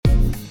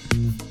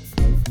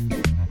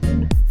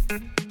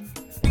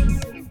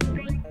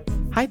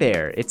Hi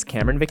there, it's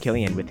Cameron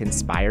Vakilian with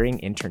Inspiring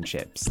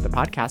Internships, the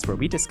podcast where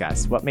we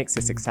discuss what makes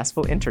a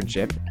successful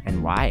internship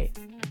and why.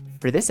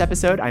 For this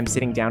episode, I'm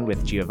sitting down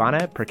with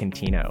Giovanna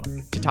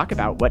Percontino to talk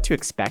about what to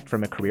expect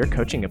from a career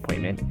coaching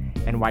appointment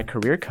and why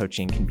career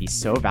coaching can be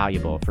so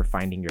valuable for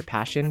finding your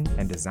passion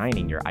and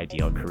designing your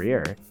ideal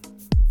career.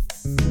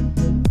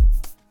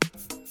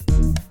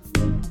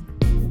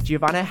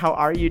 Giovanna, how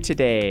are you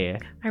today?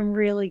 I'm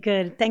really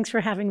good. Thanks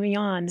for having me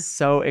on.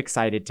 So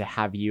excited to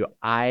have you.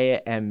 I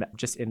am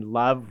just in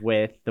love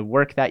with the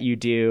work that you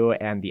do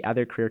and the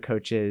other career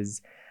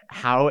coaches.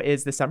 How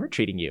is the summer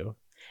treating you?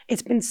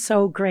 It's been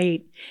so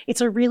great.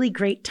 It's a really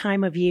great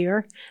time of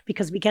year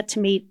because we get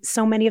to meet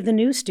so many of the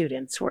new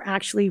students. We're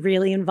actually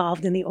really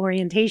involved in the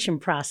orientation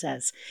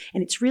process,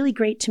 and it's really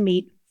great to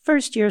meet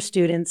first-year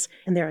students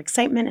and their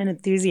excitement and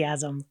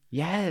enthusiasm.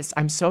 Yes,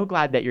 I'm so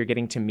glad that you're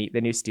getting to meet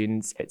the new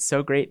students. It's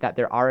so great that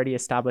they're already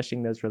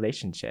establishing those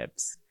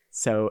relationships.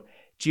 So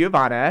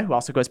Giovanna, who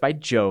also goes by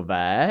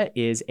Jova,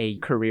 is a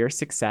career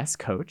success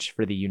coach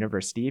for the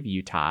University of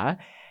Utah.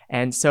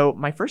 And so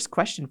my first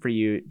question for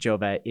you,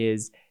 Jova,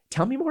 is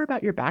tell me more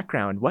about your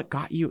background. What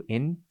got you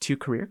into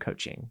career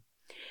coaching?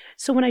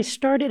 So when I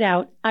started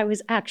out, I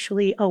was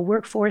actually a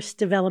workforce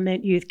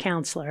development youth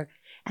counselor,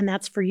 and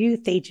that's for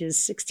youth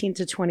ages 16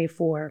 to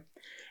 24.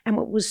 And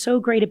what was so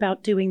great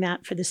about doing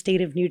that for the state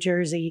of New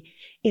Jersey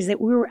is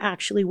that we were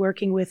actually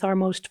working with our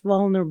most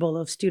vulnerable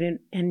of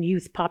student and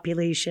youth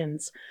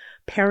populations,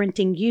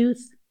 parenting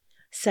youth,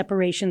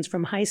 separations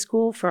from high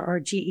school for our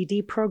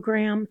GED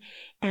program,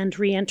 and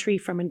reentry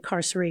from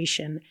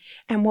incarceration.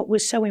 And what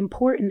was so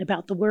important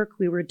about the work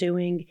we were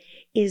doing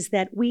is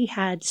that we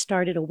had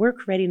started a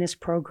work readiness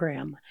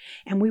program,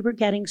 and we were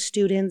getting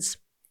students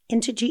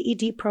into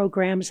GED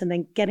programs and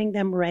then getting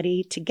them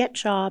ready to get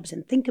jobs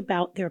and think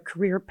about their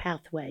career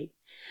pathway.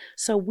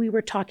 So we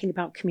were talking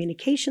about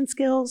communication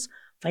skills,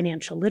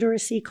 financial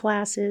literacy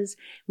classes,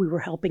 we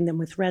were helping them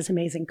with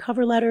resumes and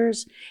cover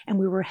letters, and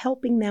we were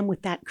helping them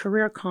with that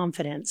career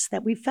confidence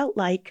that we felt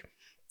like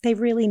they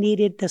really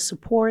needed the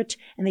support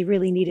and they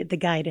really needed the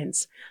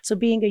guidance. So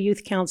being a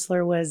youth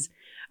counselor was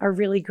a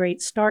really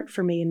great start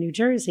for me in New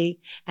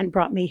Jersey and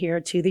brought me here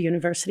to the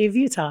University of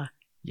Utah.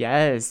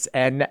 Yes,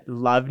 and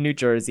love New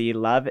Jersey.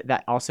 Love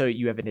that also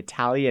you have an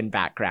Italian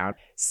background.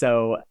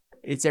 So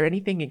is there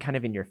anything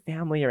in your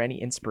family or any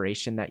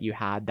inspiration that you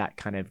had that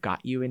kind of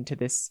got you into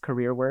this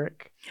career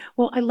work?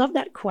 Well, I love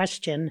that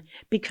question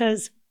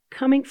because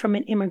coming from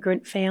an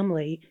immigrant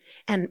family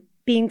and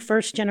being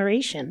first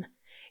generation,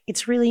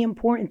 it's really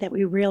important that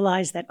we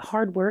realize that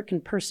hard work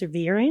and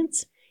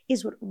perseverance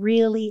is what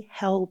really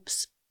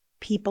helps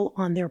people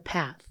on their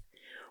path,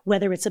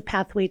 whether it's a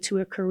pathway to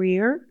a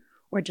career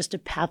or just a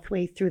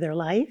pathway through their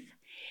life.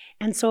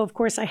 And so, of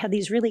course, I had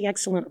these really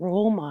excellent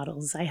role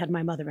models. I had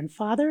my mother and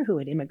father who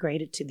had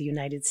immigrated to the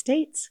United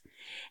States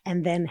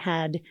and then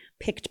had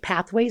picked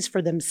pathways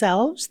for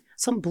themselves,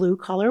 some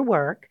blue-collar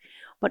work,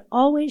 but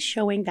always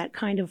showing that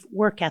kind of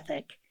work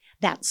ethic,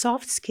 that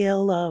soft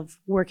skill of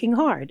working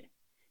hard,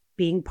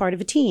 being part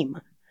of a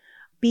team,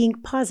 being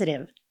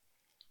positive,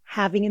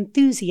 having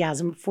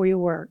enthusiasm for your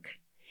work.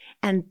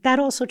 And that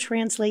also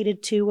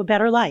translated to a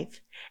better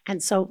life.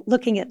 And so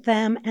looking at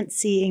them and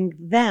seeing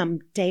them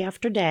day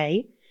after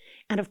day,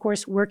 and of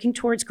course, working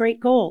towards great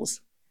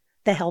goals,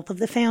 the health of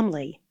the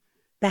family,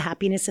 the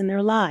happiness in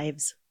their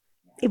lives.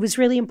 It was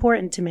really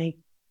important to me.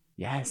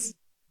 Yes,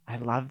 I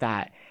love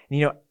that.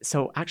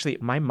 So actually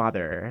my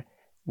mother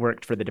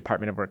worked for the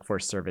Department of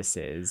Workforce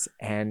Services.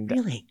 And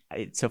Really?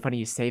 It's so funny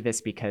you say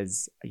this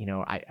because,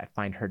 I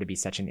find her to be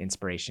such an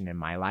inspiration in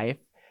my life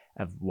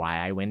of why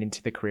I went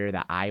into the career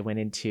that I went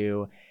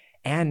into.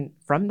 And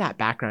from that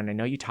background, I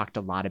know you talked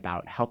a lot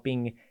about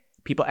helping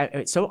people.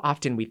 So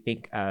often we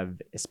think of,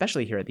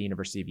 especially here at the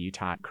University of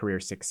Utah, career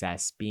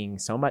success being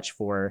so much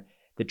for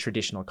the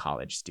traditional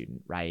college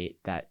student, right?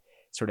 That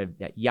sort of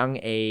that young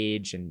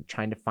age and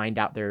trying to find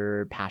out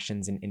their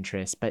passions and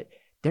interests. But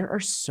there are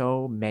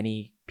so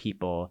many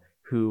people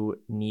who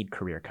need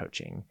career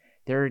coaching.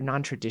 There are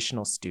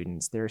non-traditional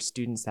students. There are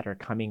students that are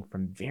coming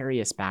from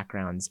various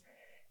backgrounds.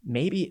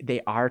 Maybe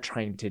they are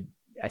trying to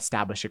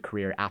establish a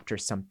career after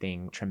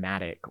something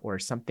traumatic or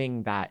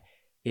something that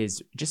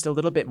is just a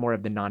little bit more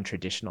of the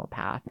non-traditional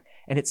path.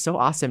 And it's so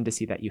awesome to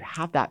see that you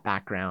have that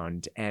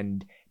background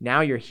and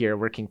now you're here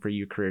working for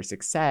You Career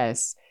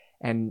Success,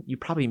 and you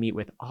probably meet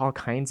with all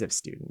kinds of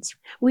students.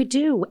 We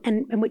do.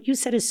 And what you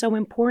said is so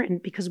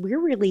important because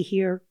we're really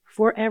here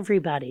for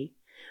everybody.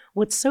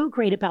 What's so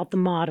great about the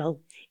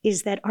model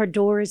is that our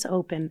door is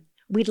open.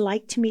 We'd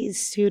like to meet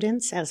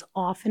students as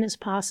often as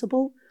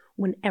possible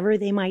whenever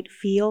they might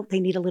feel they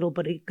need a little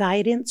bit of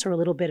guidance or a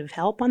little bit of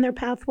help on their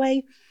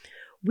pathway.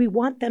 We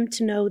want them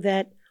to know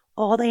that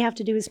all they have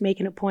to do is make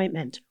an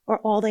appointment or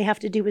all they have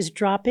to do is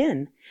drop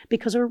in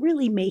because we're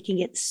really making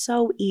it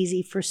so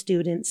easy for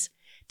students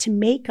to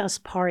make us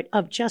part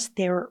of just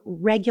their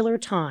regular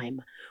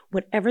time.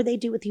 Whatever they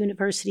do at the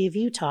University of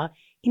Utah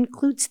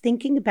includes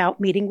thinking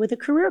about meeting with a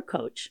career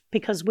coach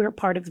because we're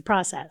part of the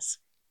process.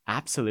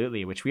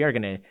 Absolutely, which we are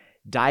going to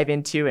dive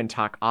into and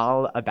talk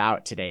all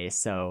about today.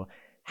 So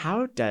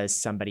How does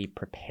somebody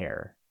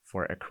prepare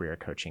for a career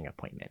coaching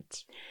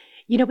appointment?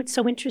 You know, it's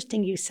so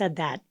interesting you said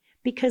that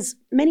because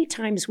many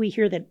times we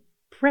hear that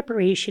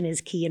preparation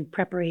is key and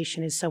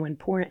preparation is so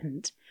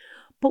important.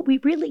 But we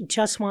really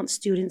just want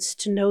students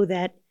to know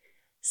that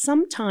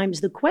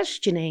sometimes the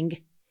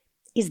questioning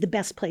is the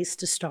best place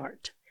to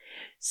start.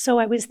 So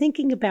I was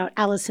thinking about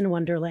Alice in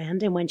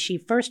Wonderland and when she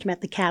first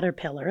met the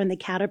caterpillar, and the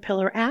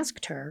caterpillar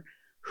asked her,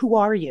 "Who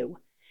are you?"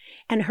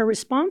 And her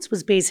response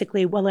was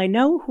basically, "Well, I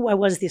know who I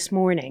was this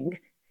morning,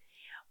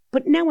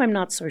 but now I'm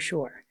not so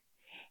sure."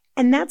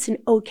 And that's an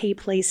okay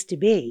place to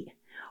be.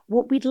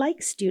 What we'd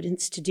like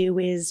students to do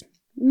is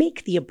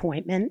make the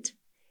appointment,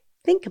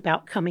 think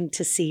about coming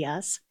to see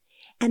us,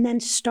 and then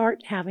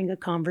start having a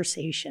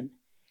conversation.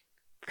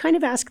 Kind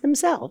of ask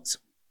themselves,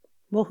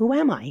 well, who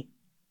am I?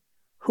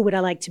 Who would I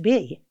like to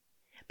be?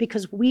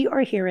 Because we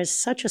are here as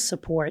such a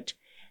support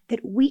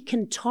that we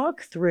can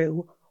talk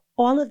through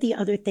all of the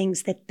other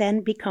things that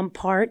then become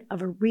part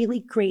of a really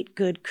great,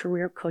 good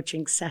career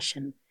coaching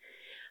session.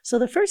 So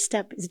the first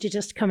step is to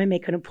just come and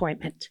make an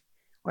appointment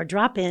or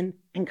drop in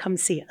and come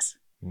see us.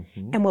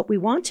 Mm-hmm. And what we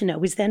want to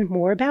know is then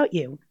more about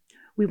you.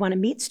 We want to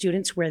meet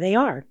students where they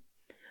are.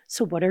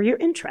 So what are your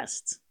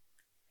interests?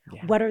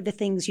 Yeah. What are the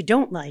things you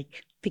don't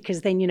like?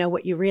 Because then you know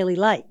what you really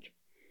like.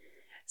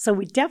 So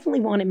we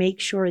definitely want to make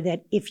sure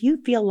that if you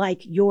feel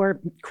like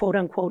you're quote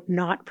unquote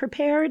not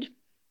prepared,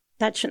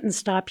 that shouldn't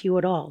stop you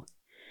at all.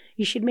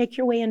 You should make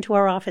your way into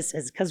our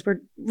offices because we're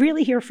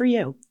really here for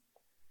you.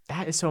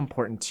 That is so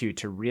important too,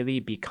 to really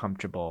be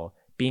comfortable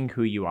being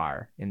who you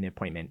are in the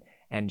appointment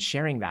and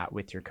sharing that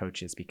with your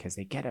coaches because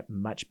they get a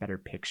much better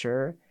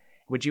picture.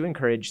 Would you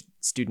encourage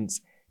students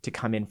to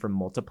come in for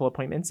multiple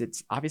appointments?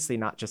 It's obviously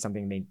not just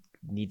something they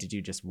need to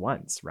do just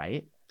once,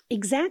 right?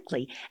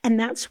 Exactly. And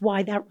that's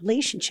why that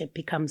relationship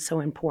becomes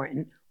so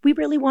important. We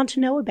really want to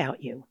know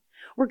about you.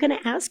 We're going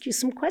to ask you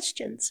some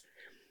questions.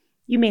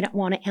 You may not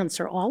want to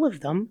answer all of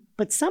them,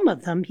 but some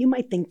of them you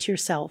might think to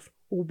yourself,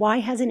 well, why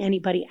hasn't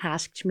anybody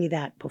asked me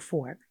that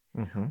before?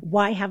 Mm-hmm.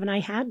 Why haven't I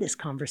had this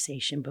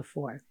conversation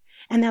before?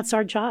 And that's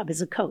our job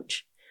as a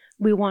coach.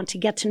 We want to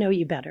get to know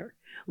you better.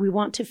 We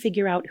want to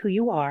figure out who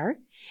you are,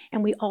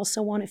 and we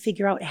also want to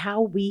figure out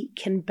how we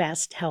can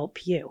best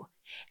help you.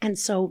 And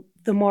so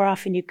the more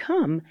often you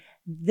come,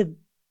 the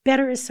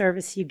better a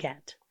service you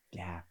get.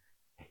 Yeah.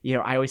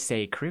 I always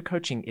say career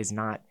coaching is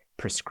not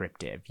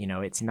prescriptive.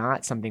 It's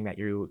not something that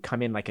you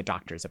come in like a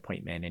doctor's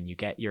appointment and you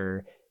get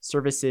your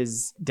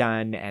services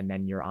done and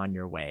then you're on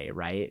your way,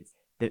 right?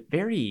 The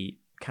very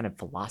kind of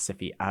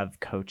philosophy of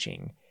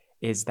coaching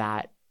is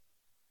that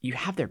you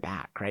have their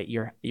back, right?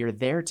 You're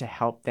there to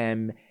help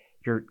them.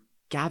 You're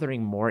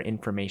gathering more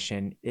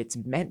information. It's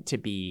meant to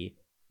be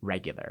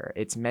regular.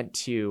 It's meant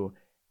to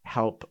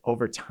help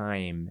over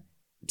time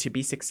to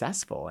be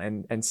successful.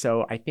 And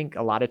so I think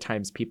a lot of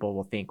times people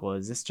will think, well,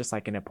 is this just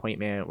like an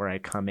appointment where I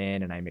come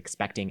in and I'm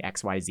expecting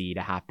XYZ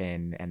to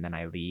happen and then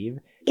I leave?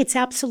 It's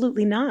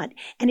absolutely not.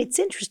 And it's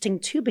interesting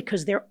too,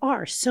 because there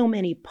are so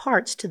many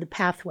parts to the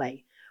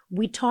pathway.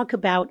 We talk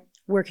about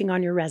working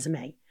on your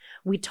resume.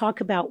 We talk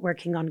about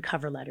working on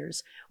cover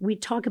letters. We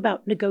talk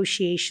about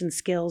negotiation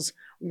skills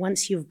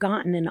once you've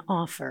gotten an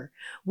offer.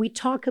 We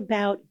talk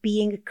about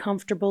being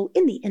comfortable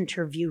in the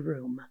interview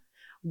room.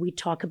 We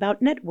talk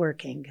about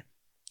networking.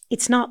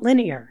 It's not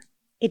linear.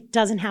 It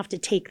doesn't have to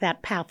take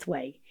that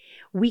pathway.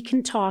 We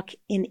can talk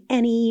in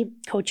any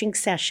coaching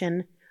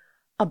session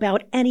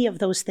about any of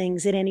those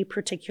things at any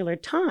particular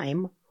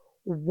time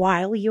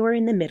while you're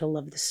in the middle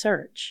of the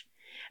search,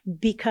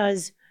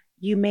 because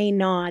you may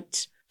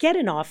not get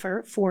an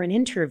offer for an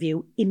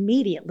interview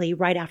immediately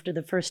right after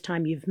the first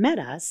time you've met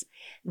us.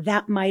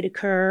 That might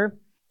occur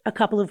a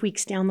couple of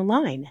weeks down the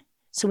line.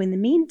 So in the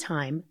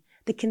meantime,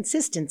 the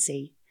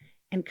consistency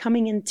and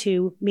coming in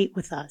to meet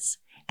with us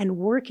and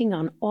working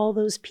on all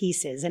those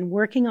pieces and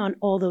working on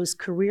all those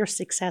career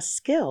success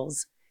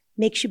skills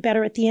makes you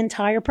better at the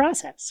entire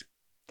process.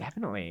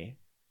 Definitely.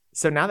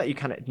 So now that you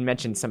kind of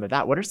mentioned some of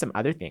that, what are some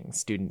other things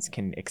students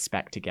can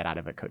expect to get out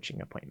of a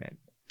coaching appointment?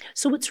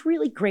 So what's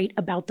really great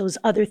about those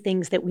other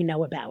things that we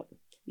know about,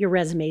 your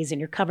resumes and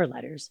your cover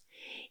letters,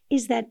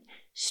 is that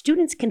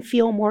students can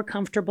feel more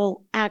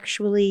comfortable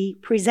actually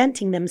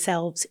presenting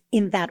themselves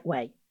in that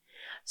way.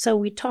 So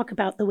we talk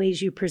about the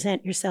ways you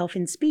present yourself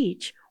in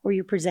speech or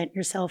you present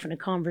yourself in a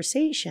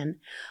conversation,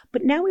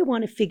 but now we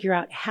want to figure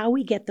out how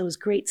we get those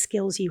great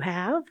skills you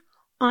have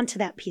onto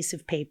that piece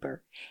of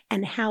paper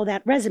and how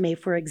that resume,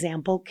 for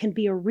example, can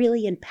be a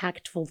really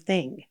impactful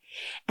thing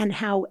and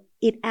how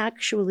it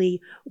actually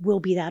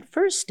will be that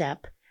first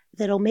step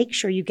that'll make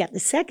sure you get the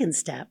second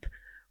step,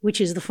 which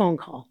is the phone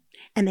call,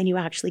 and then you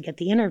actually get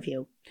the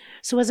interview.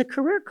 So as a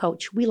career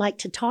coach, we like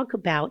to talk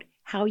about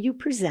how you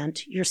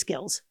present your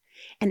skills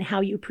and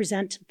how you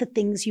present the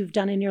things you've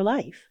done in your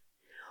life,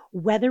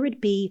 whether it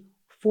be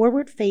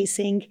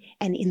forward-facing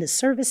and in the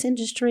service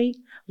industry.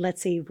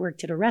 Let's say you've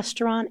worked at a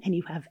restaurant and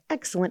you have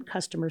excellent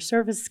customer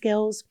service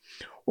skills,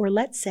 or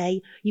let's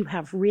say you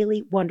have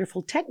really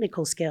wonderful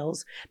technical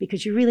skills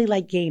because you really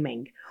like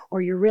gaming,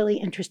 or you're really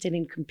interested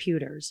in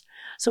computers.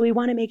 So we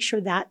want to make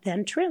sure that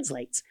then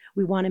translates.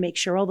 We want to make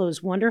sure all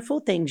those wonderful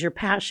things you're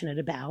passionate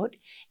about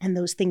and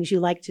those things you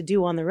like to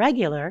do on the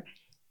regular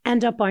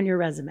end up on your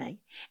resume.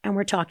 And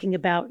we're talking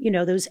about,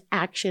 those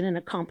action and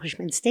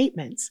accomplishment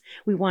statements.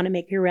 We want to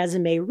make your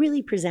resume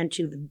really present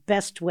you the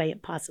best way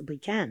it possibly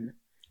can.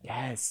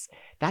 Yes,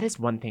 that is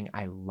one thing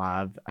I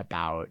love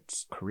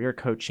about career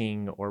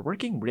coaching or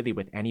working really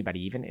with anybody,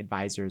 even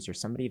advisors or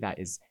somebody that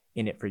is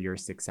in it for your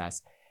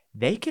success.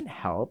 They can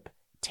help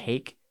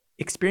take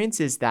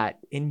experiences that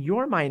in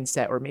your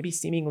mindset or maybe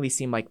seemingly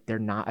seem like they're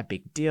not a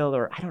big deal,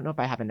 or I don't know if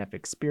I have enough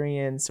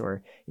experience,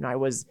 or, I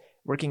was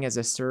working as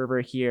a server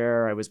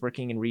here, I was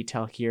working in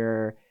retail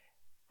here.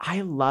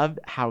 I love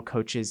how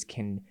coaches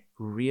can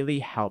really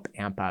help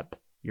amp up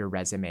your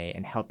resume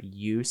and help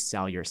you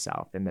sell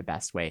yourself in the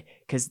best way.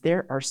 Because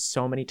there are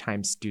so many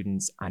times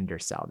students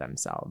undersell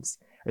themselves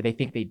or they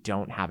think they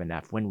don't have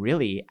enough, when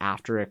really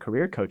after a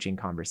career coaching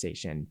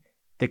conversation,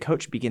 the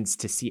coach begins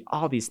to see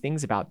all these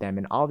things about them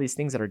and all these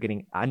things that are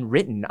getting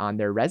unwritten on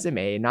their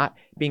resume, not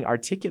being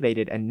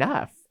articulated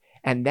enough.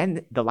 And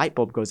then the light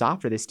bulb goes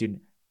off for the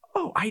student.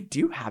 Oh, I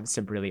do have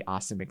some really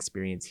awesome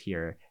experience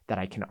here that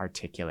I can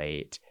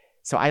articulate.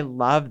 So I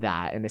love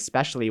that. And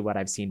especially what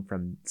I've seen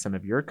from some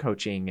of your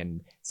coaching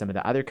and some of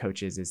the other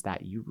coaches is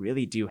that you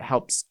really do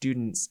help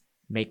students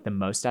make the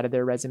most out of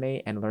their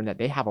resume and learn that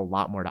they have a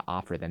lot more to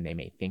offer than they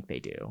may think they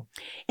do.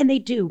 And they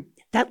do.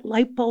 That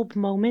light bulb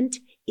moment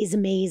is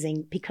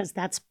amazing because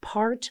that's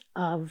part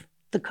of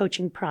the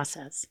coaching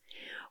process.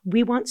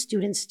 We want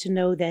students to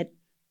know that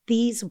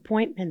these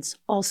appointments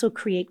also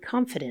create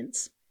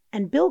confidence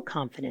and build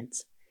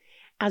confidence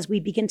as we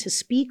begin to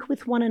speak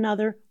with one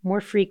another more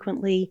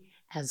frequently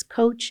as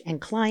coach and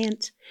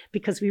client,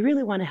 because we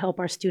really want to help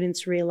our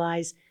students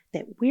realize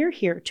that we're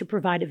here to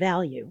provide a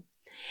value.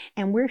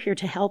 And we're here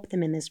to help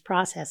them in this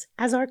process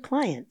as our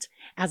client,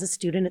 as a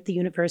student at the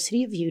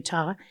University of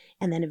Utah,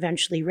 and then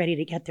eventually ready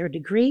to get their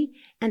degree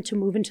and to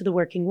move into the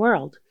working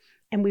world.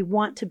 And we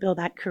want to build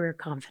that career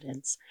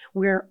confidence.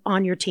 We're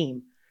on your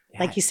team. Yes.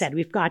 Like you said,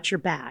 we've got your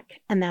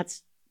back. And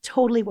that's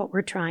totally what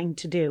we're trying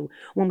to do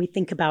when we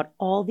think about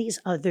all these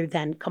other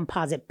than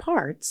composite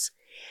parts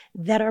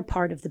that are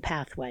part of the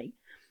pathway.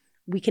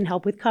 We can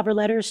help with cover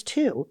letters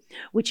too,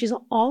 which is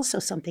also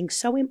something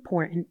so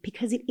important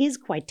because it is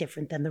quite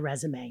different than the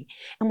resume.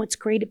 And what's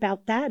great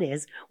about that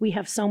is we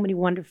have so many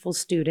wonderful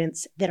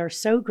students that are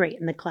so great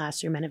in the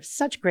classroom and have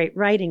such great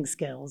writing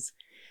skills.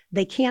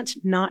 They can't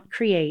not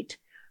create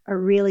a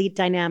really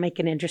dynamic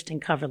and interesting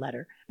cover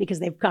letter because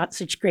they've got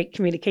such great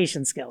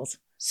communication skills.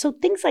 So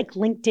things like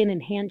LinkedIn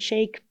and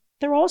Handshake,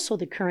 they're also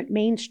the current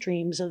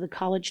mainstreams of the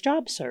college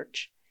job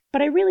search.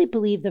 But I really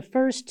believe the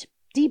first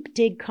deep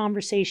dig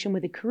conversation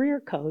with a career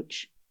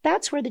coach,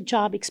 that's where the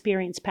job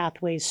experience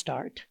pathways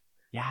start.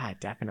 Yeah,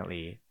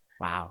 definitely.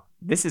 Wow.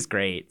 This is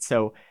great.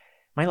 So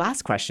my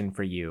last question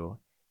for you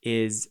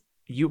is,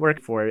 you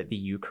work for the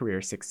U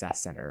Career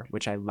Success Center,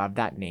 which I love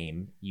that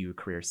name, U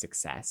Career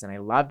Success. And I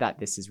love that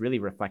this is really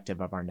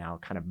reflective of our now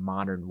kind of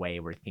modern way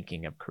we're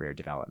thinking of career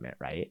development,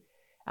 right?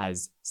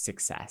 As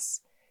success.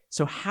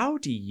 So how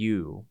do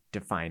you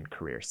define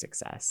career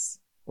success?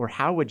 Or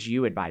how would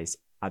you advise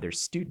other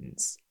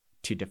students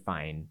to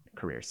define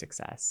career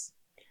success?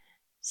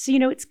 So,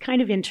 it's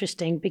kind of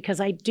interesting because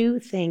I do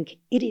think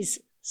it is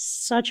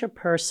such a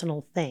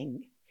personal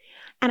thing.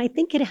 And I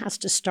think it has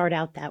to start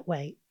out that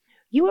way.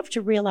 You have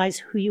to realize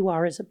who you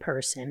are as a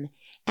person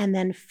and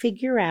then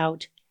figure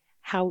out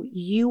how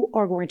you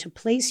are going to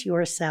place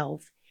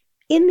yourself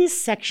in this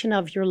section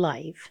of your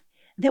life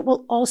that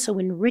will also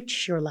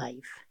enrich your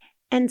life.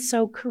 And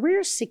so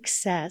career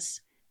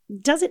success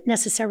doesn't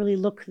necessarily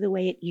look the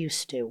way it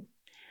used to.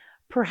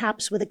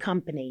 Perhaps with a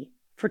company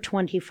for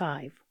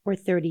 25 or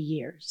 30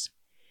 years.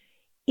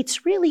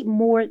 It's really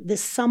more the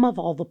sum of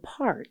all the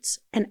parts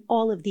and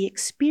all of the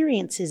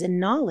experiences and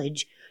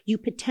knowledge you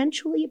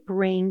potentially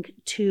bring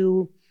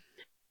to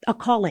a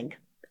calling,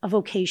 a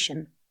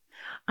vocation.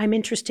 I'm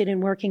interested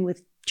in working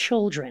with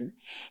children,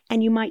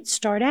 and you might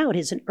start out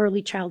as an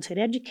early childhood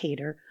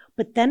educator,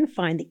 but then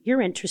find that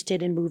you're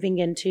interested in moving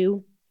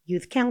into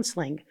youth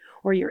counseling,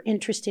 or you're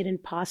interested in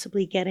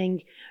possibly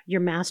getting your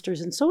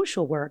master's in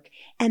social work,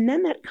 and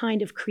then that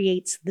kind of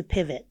creates the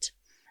pivot.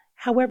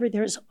 However,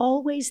 there's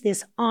always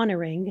this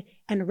honoring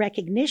and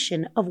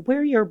recognition of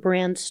where your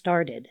brand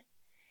started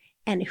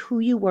and who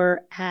you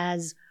were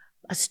as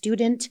a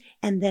student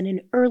and then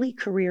an early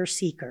career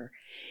seeker.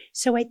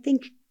 So I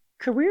think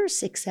career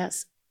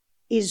success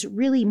is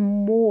really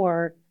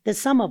more the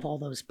sum of all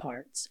those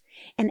parts,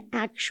 and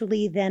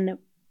actually then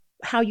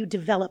how you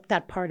develop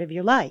that part of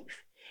your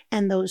life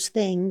and those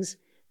things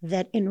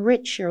that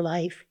enrich your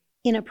life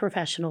in a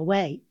professional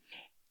way.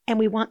 And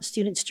we want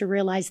students to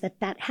realize that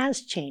that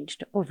has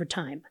changed over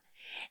time,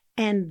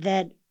 and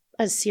that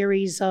a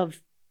series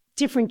of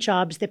different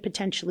jobs that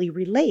potentially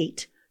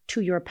relate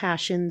to your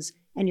passions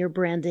and your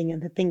branding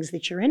and the things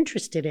that you're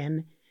interested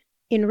in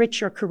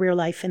enrich your career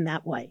life in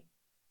that way.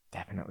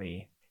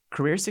 Definitely.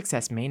 Career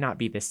success may not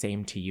be the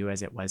same to you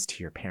as it was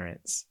to your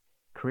parents.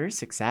 Career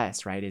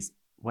success, right, is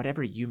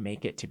whatever you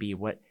make it to be,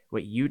 what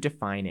you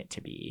define it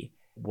to be,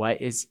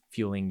 what is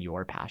fueling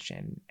your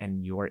passion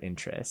and your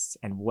interests,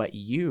 and what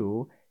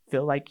you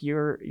feel like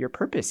your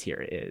purpose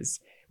here is,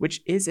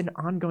 which is an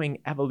ongoing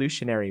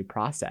evolutionary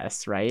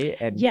process, right?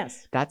 And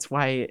Yes. that's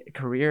why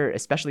career,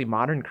 especially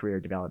modern career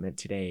development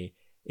today,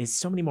 is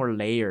so many more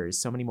layers,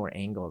 so many more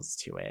angles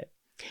to it.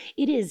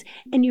 It is.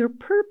 And your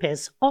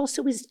purpose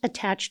also is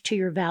attached to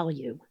your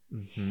value.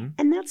 Mm-hmm.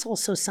 And that's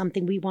also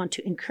something we want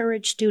to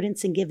encourage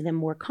students and give them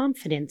more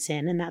confidence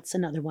in. And that's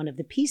another one of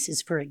the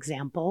pieces, for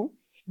example,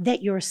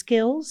 that your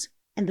skills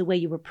and the way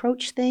you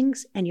approach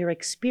things and your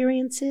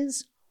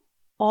experiences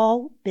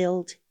all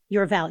build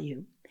your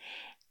value.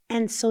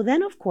 And so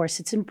then, of course,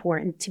 it's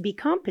important to be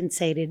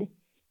compensated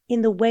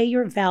in the way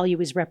your value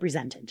is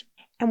represented.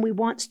 And we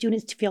want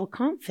students to feel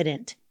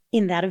confident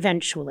in that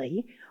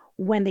eventually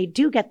when they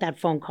do get that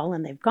phone call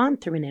and they've gone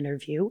through an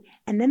interview,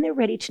 and then they're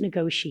ready to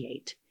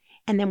negotiate.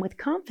 And then with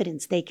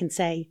confidence, they can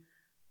say,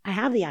 I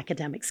have the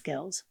academic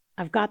skills.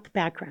 I've got the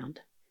background.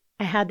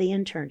 I had the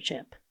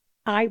internship.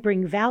 I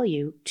bring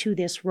value to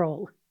this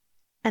role.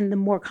 And the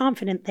more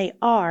confident they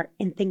are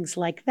in things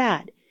like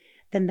that,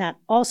 then that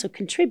also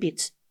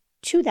contributes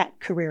to that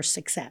career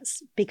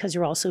success because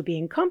you're also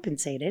being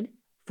compensated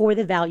for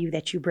the value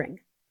that you bring.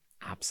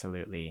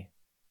 Absolutely.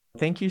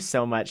 Thank you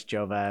so much,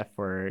 Jova,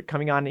 for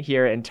coming on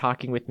here and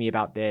talking with me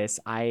about this.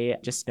 I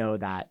just know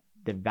that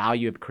the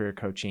value of career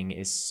coaching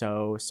is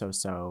so, so,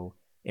 so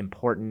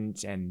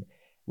important. And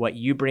what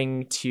you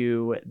bring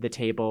to the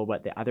table,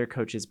 what the other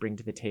coaches bring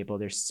to the table,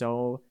 there's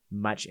so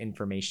much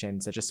information,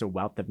 so just a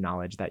wealth of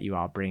knowledge that you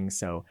all bring.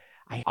 So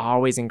I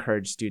always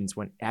encourage students,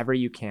 whenever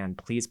you can,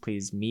 please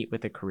meet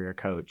with a career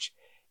coach.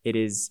 It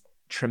is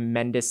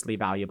tremendously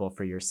valuable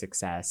for your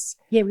success.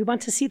 Yeah, we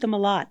want to see them a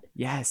lot.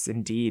 Yes,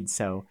 indeed.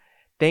 So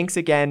thanks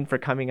again for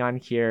coming on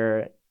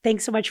here.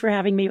 Thanks so much for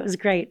having me. It was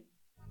great.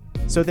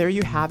 So there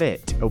you have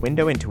it, a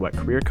window into what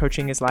career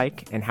coaching is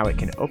like and how it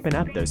can open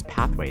up those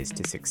pathways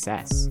to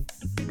success.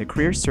 The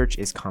career search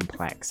is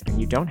complex, and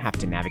you don't have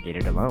to navigate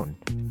it alone.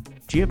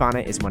 Giovanna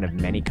is one of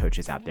many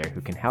coaches out there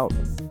who can help.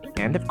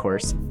 And of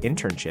course,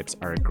 internships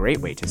are a great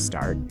way to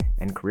start,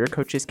 and career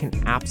coaches can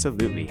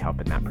absolutely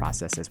help in that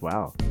process as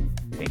well.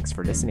 Thanks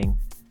for listening.